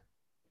that?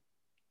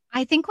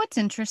 I think what's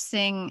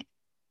interesting,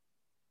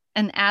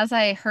 and as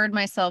I heard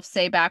myself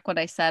say back what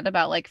I said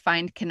about like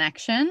find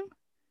connection,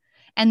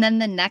 and then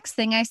the next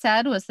thing I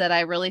said was that I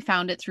really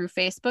found it through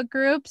Facebook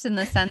groups in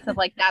the sense of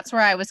like, that's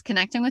where I was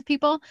connecting with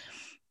people.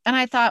 And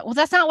I thought, well,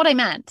 that's not what I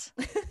meant.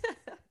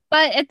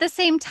 But at the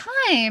same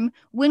time,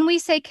 when we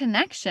say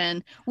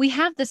connection, we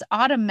have this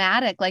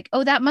automatic, like,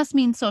 oh, that must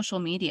mean social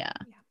media.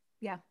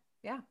 Yeah.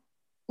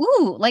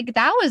 Ooh, like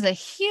that was a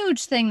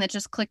huge thing that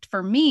just clicked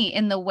for me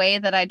in the way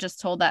that I just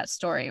told that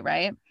story,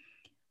 right?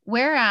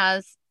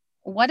 Whereas,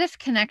 what if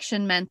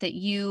connection meant that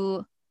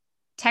you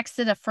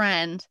texted a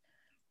friend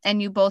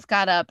and you both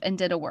got up and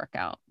did a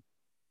workout?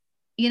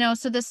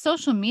 So the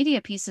social media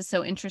piece is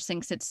so interesting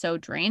because it's so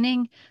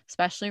draining,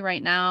 especially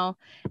right now.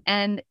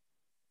 And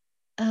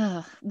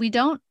we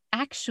don't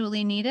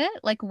actually need it.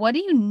 Like, what do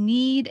you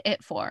need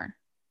it for?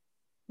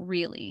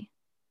 Really?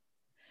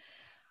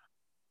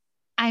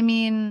 I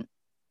mean,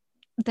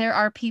 there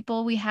are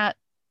people we have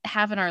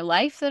in our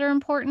life that are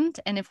important.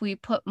 And if we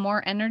put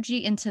more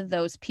energy into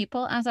those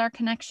people as our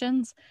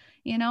connections,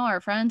 our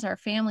friends, our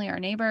family, our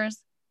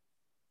neighbors,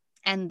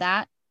 and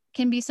that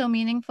can be so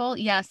meaningful.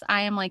 Yes,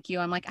 I am like you.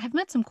 I'm like, I've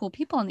met some cool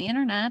people on the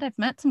internet. I've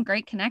met some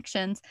great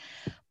connections,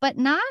 but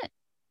not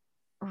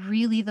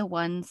really the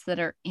ones that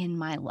are in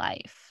my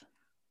life.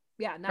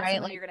 Yeah, not right?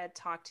 Someone you're going to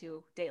talk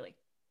to daily.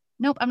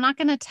 Nope, I'm not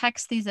going to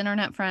text these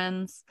internet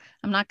friends.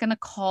 I'm not going to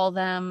call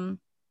them.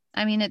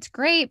 I mean, it's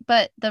great,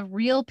 but the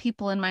real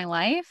people in my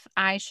life,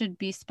 I should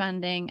be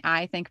spending,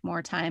 I think,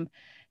 more time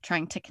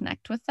trying to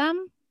connect with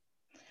them.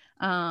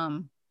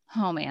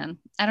 Oh man,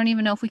 I don't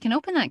even know if we can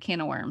open that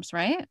can of worms,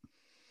 right?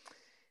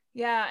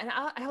 Yeah, and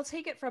I'll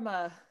take it from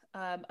a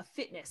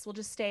fitness. We'll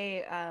just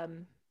stay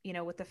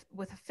with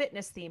a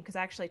fitness theme, because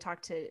I actually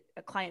talked to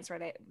a client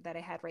that I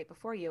had right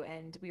before you,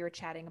 and we were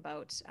chatting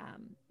about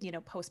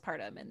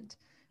postpartum, and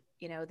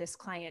this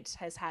client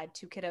has had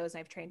two kiddos, and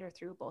I've trained her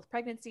through both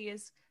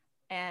pregnancies,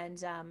 and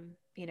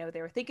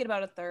they were thinking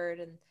about a third,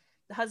 and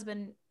the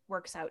husband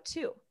works out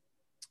too.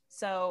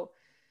 So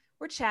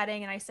we're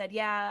chatting, and I said,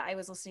 yeah, I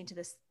was listening to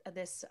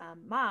this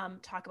mom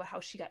talk about how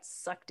she got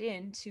sucked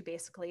into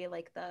basically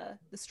like the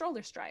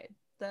stroller stride,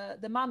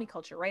 the mommy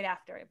culture right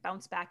after it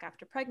bounced back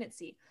after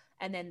pregnancy.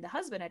 And then the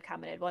husband had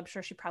commented, well, I'm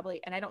sure she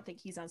probably, and I don't think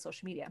he's on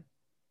social media.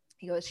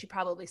 He goes, she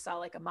probably saw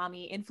like a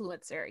mommy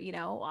influencer,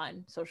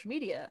 on social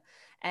media,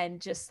 and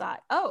just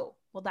thought, oh,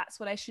 well, that's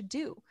what I should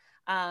do.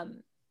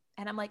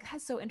 And I'm like,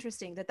 that's so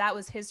interesting that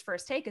was his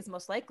first take, is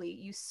most likely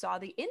you saw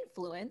the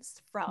influence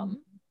Mhm.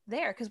 from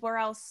there. Cause where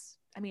else?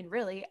 I mean,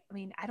 really,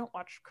 I don't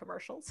watch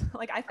commercials.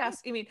 Like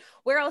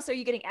where else are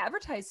you getting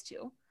advertised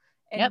to?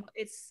 Yep. And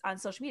it's on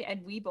social media,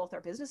 and we both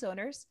are business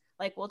owners.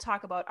 Like, we'll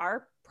talk about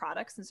our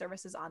products and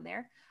services on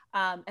there.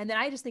 And then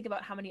I just think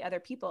about how many other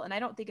people, and I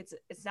don't think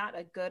it's not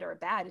a good or a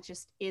bad. It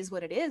just is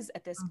what it is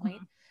at this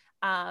point.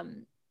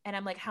 Mhm. And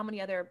I'm like, how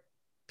many other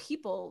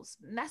people's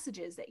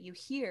messages that you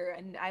hear,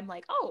 and I'm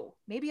like, oh,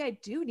 maybe I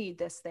do need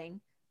this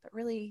thing, but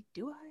really,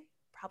 do I?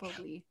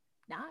 Probably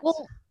not.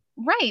 Well,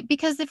 right.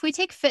 Because if we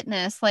take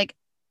fitness, like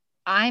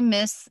I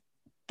miss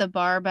the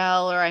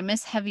barbell or I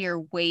miss heavier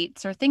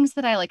weights or things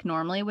that I like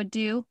normally would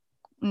do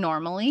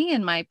normally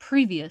in my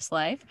previous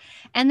life.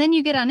 And then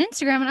you get on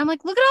Instagram and I'm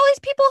like, look at all these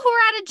people who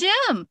are at a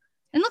gym.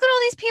 And look at all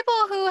these people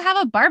who have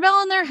a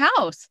barbell in their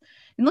house.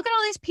 And look at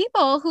all these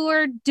people who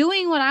are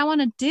doing what I want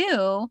to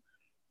do.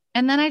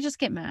 And then I just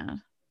get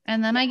mad.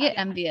 And then Yeah, I get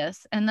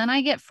envious. And then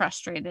I get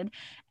frustrated.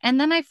 And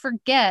then I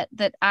forget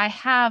that I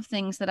have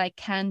things that I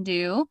can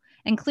do.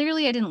 And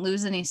clearly I didn't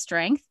lose any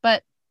strength,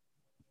 but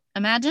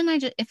imagine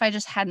if I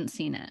just hadn't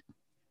seen it,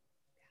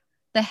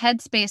 the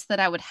headspace that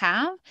I would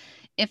have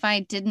if I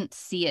didn't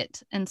see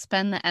it and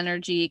spend the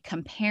energy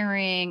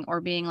comparing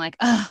or being like,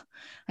 oh,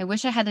 I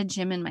wish I had a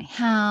gym in my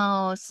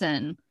house.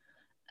 And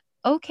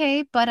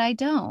okay, but I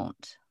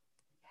don't,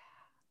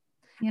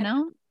 you and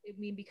know? I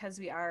mean, because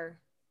we are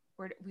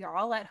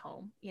all at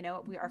home,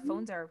 our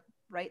phones are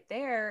right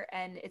there,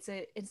 and it's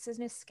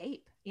an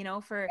escape,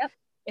 for Yep.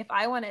 if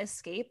I want to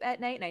escape at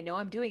night, and I know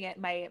I'm doing it,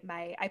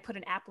 I put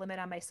an app limit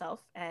on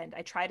myself, and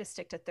I try to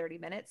stick to 30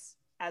 minutes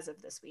as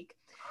of this week.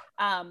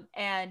 And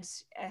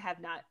I have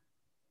not,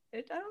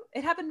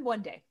 it happened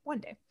one day.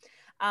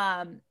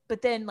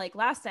 But then like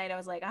last night I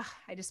was like,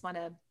 I just want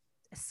to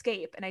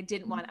escape, and I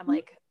didn't want, I'm Mhm.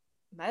 like,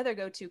 my other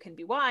go-to can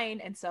be wine,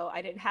 and so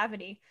I didn't have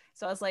any,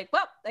 so I was like,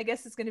 well, I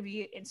guess it's going to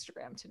be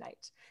Instagram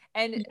tonight.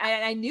 And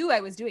Yeah. I knew I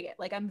was doing it,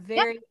 like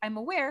Yep. I'm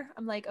aware,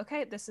 I'm like,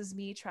 okay, this is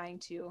me trying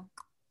to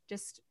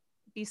just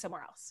be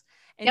somewhere else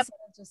Yep. instead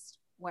of just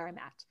where I'm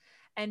at.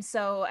 And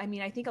so I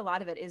mean, I think a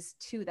lot of it is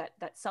too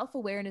that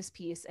self-awareness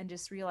piece, and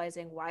just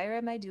realizing, why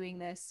am I doing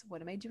this,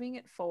 what am I doing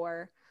it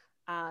for,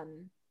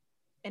 um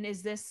and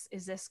is this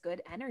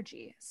good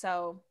energy?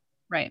 So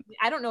Right.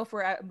 I don't know if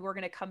we're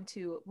going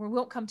to we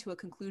won't come to a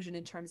conclusion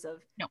in terms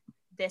of No.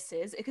 this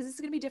is, because it's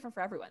going to be different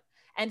for everyone.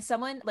 And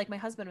someone like my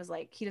husband was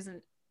like, he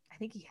doesn't, I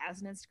think he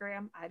has an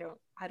Instagram. I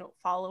don't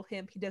follow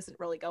him. He doesn't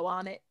really go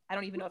on it. I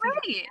don't even know if he has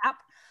Right. an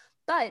app.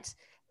 But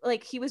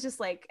like, he was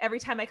just like, every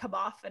time I come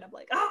off and I'm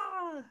like,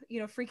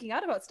 freaking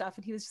out about stuff,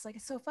 and he was just like,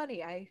 it's so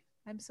funny.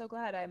 I'm so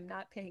glad I'm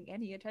not paying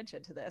any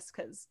attention to this,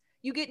 because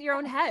you get in your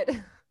own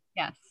head.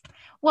 Yes.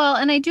 Well,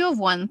 and I do have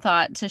one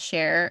thought to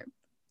share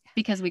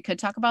because we could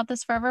talk about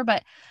this forever,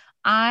 but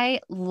I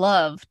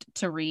loved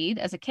to read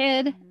as a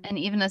kid Mhm. and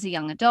even as a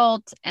young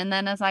adult. And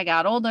then as I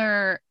got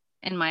older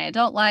in my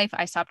adult life,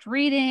 I stopped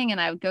reading and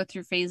I would go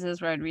through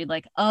phases where I'd read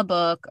like a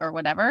book or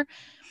whatever.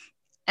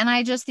 And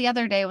I just the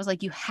other day was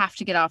like, you have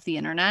to get off the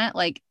internet.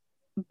 Like,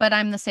 but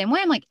I'm the same way.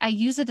 I'm like, I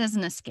use it as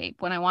an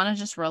escape when I want to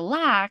just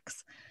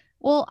relax.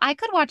 Well, I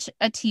could watch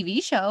a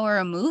TV show or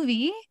a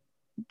movie.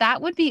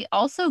 That would be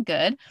also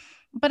good.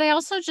 But I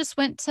also just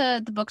went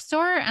to the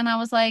bookstore and I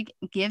was like,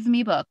 give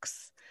me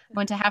books.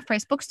 Went to Half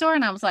Price Bookstore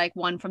and I was like,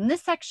 one from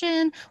this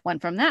section, one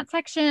from that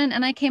section.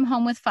 And I came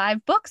home with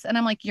 5 books and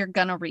I'm like, you're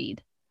gonna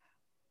read.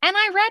 And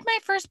I read my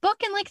first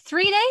book in like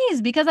 3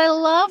 days because I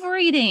love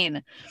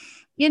reading.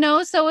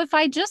 So if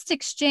I just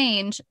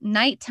exchange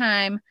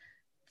nighttime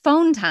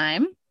phone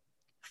time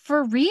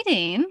for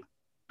reading,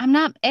 I'm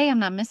not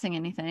missing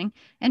anything.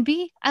 And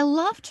B, I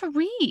love to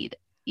read.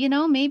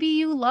 Maybe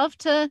you love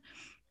to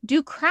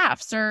do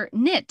crafts or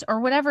knit or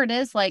whatever it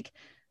is. Like,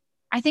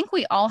 I think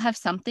we all have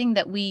something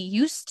that we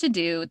used to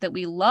do that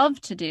we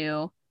love to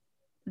do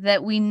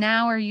that we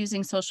now are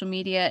using social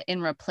media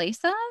in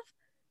replace of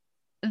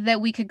that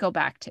we could go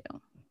back to.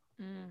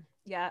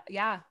 Yeah,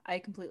 yeah, I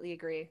completely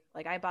agree.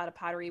 Like, I bought a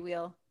pottery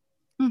wheel.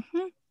 Hmm.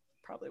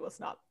 Probably was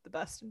not the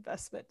best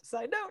investment.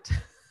 Side note.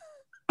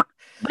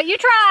 But you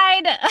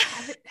tried.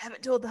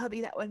 Haven't told the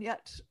hubby that one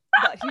yet.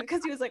 But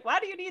because he was like, why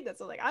do you need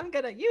this? I was like, I'm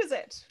gonna use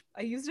it.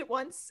 I used it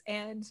once,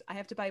 and I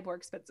have to buy more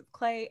expensive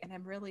clay, and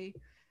I'm really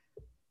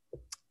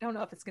don't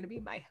know if it's going to be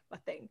my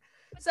thing.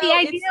 So the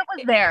idea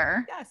was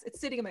there. Yes, it's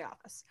sitting in my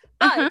office.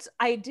 Uh-huh. But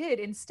I did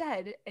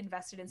instead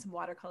invested in some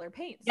watercolor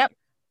paints. Yep.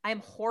 I'm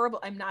horrible.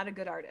 I'm not a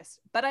good artist,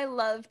 but I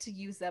love to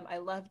use them. I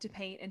love to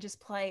paint and just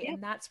play, Yep.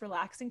 and that's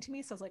relaxing to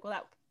me. So I was like,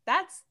 well,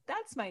 that's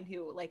my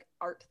new like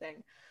art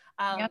thing.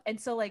 Yep. And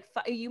so like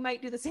you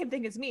might do the same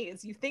thing as me,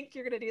 is you think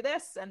you're gonna do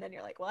this, and then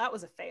you're like, well, that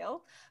was a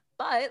fail.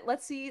 But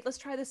let's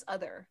try this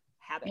other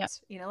habit.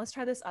 Yep. Let's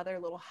try this other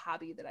little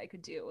hobby that I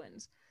could do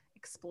and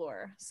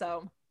explore.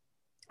 So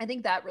I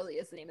think that really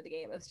is the name of the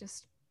game. It's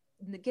just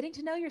getting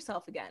to know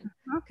yourself again.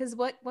 Because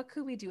what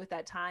could we do at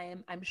that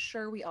time? I'm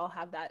sure we all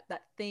have that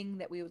thing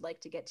that we would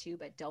like to get to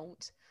but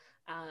don't.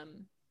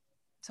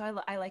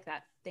 So I like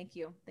that. Thank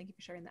you for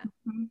sharing that.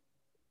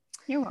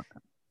 You're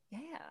welcome. Yeah.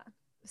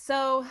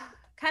 So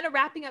kind of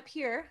wrapping up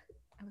here,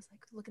 I was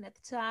like looking at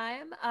the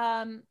time.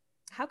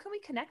 How can we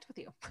connect with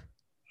you?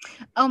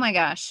 Oh my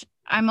gosh.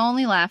 I'm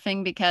only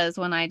laughing because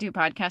when I do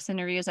podcast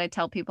interviews, I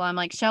tell people, I'm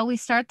like, shall we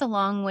start the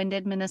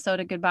long-winded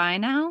Minnesota goodbye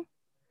now?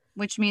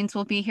 Which means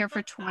we'll be here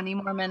for 20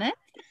 more minutes.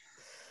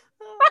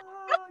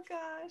 Oh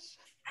gosh.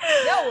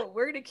 No,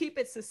 we're going to keep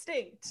it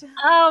succinct.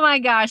 Oh my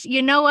gosh.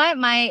 You know what?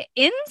 My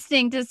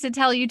instinct is to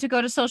tell you to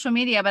go to social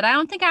media, but I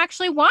don't think I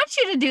actually want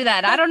you to do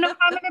that. I don't know if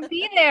I'm going to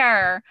be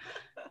there.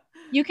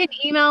 You can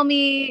email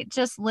me,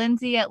 just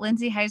Lindsay at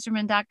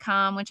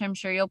lindsayheiserman.com, which I'm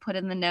sure you'll put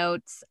in the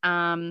notes.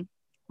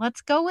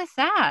 Let's go with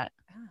that.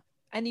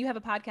 And you have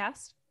a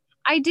podcast?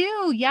 I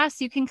do. Yes,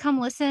 you can come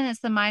listen. It's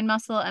the Mind,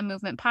 Muscle, and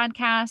Movement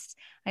podcast.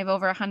 I have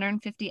over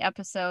 150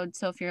 episodes.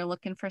 So if you're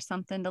looking for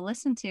something to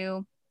listen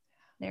to,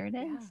 there it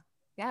is.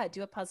 Yeah,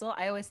 do a puzzle.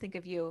 I always think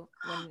of you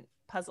when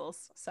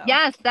puzzles. So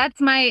yes,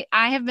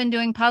 I have been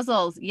doing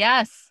puzzles.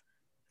 Yes,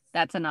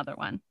 that's another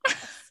one.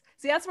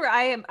 See, that's where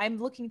I am. I'm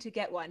looking to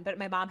get one, but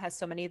my mom has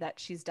so many that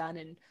she's done.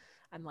 And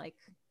I'm like,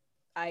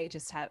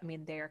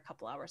 they're a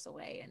couple hours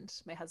away, and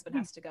my husband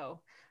has to go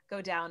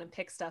down and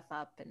pick stuff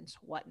up and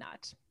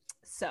whatnot.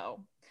 So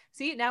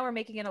see, now we're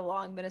making it a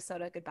long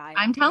Minnesota goodbye.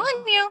 I'm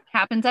telling you,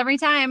 happens every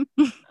time.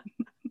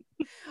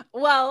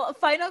 Well,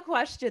 final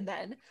question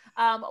then.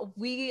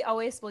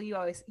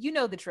 You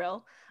know the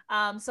drill.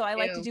 So I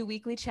like to do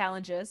weekly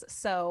challenges.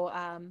 So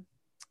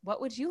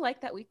what would you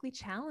like that weekly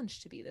challenge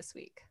to be this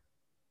week?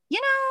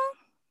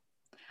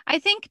 I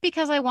think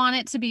because I want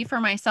it to be for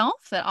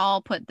myself that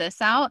I'll put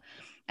this out.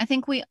 I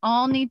think we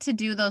all need to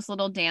do those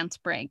little dance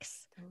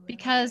breaks,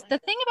 because the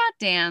thing about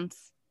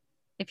dance,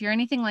 if you're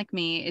anything like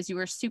me, is you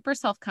were super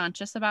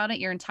self-conscious about it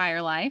your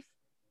entire life.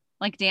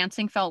 Like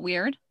dancing felt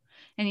weird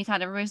and you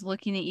thought everybody's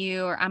looking at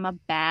you, or I'm a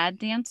bad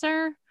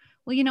dancer.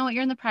 Well, you know what?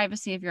 You're in the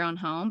privacy of your own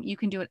home. You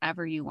can do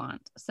whatever you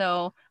want.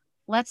 So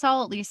let's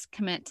all at least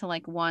commit to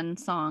like one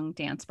song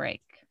dance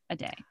break a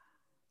day.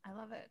 I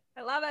love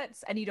it.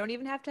 And you don't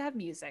even have to have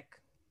music.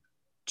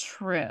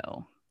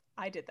 True.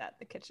 I did that in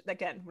the kitchen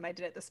again when I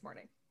did it this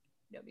morning.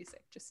 No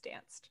music, just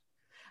danced.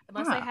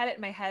 Unless I had it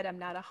in my head, I'm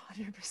not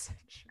 100%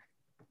 sure.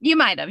 You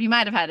might have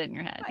had it in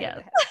your head. Yeah.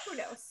 Who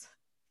knows?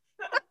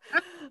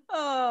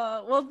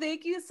 Oh, well,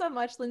 thank you so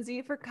much,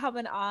 Lindsay, for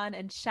coming on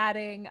and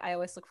chatting. I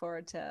always look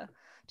forward to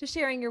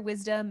sharing your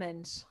wisdom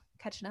and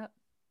catching up.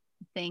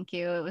 Thank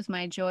you. It was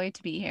my joy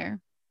to be here.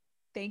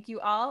 Thank you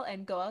all,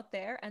 and go out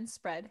there and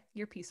spread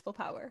your peaceful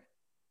power.